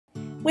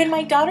When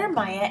my daughter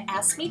Maya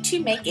asked me to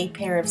make a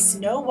pair of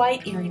snow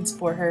white earrings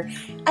for her,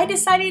 I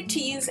decided to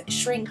use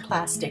shrink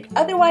plastic,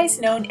 otherwise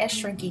known as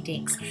Shrinky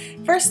Dinks.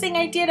 First thing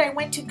I did, I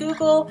went to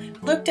Google,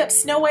 looked up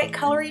Snow White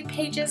coloring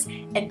pages,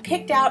 and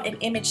picked out an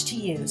image to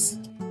use.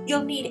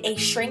 You'll need a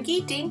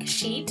Shrinky Dink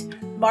sheet,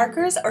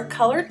 markers or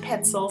colored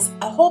pencils,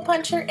 a hole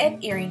puncher,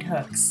 and earring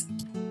hooks.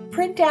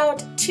 Print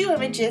out 2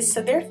 images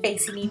so they're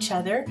facing each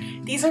other.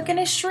 These are going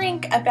to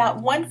shrink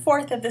about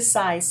 1/4 of the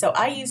size, so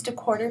I used a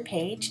 1/4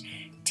 page.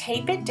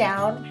 Tape it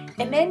down,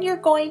 and then you're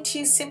going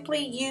to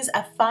simply use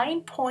a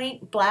fine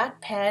point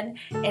black pen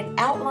and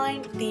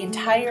outline the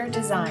entire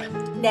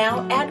design.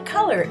 Now add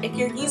color. If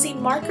you're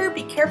using marker,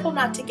 be careful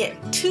not to get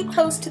too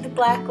close to the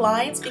black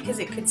lines because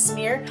it could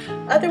smear.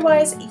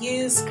 Otherwise,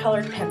 use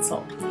colored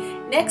pencil.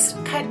 Next,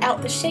 cut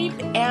out the shape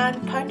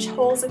and punch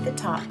holes at the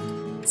top.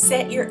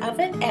 Set your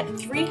oven at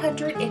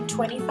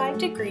 325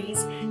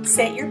 degrees,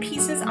 set your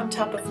pieces on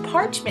top of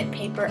parchment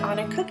paper on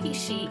a cookie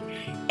sheet,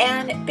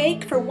 and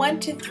bake for 1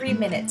 to 3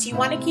 minutes. You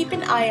want to keep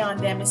an eye on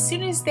them. As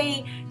soon as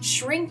they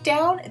shrink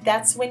down,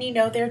 that's when you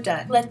know they're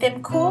done. Let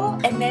them cool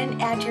and then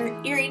add your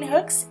earring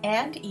hooks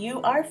and you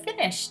are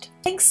finished.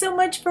 Thanks so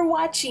much for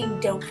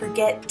watching. Don't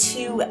forget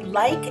to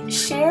like,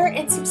 share,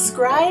 and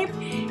subscribe,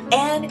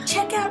 and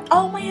check out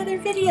all my other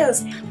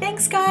videos.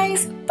 Thanks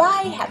guys.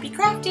 Bye. Happy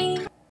crafting.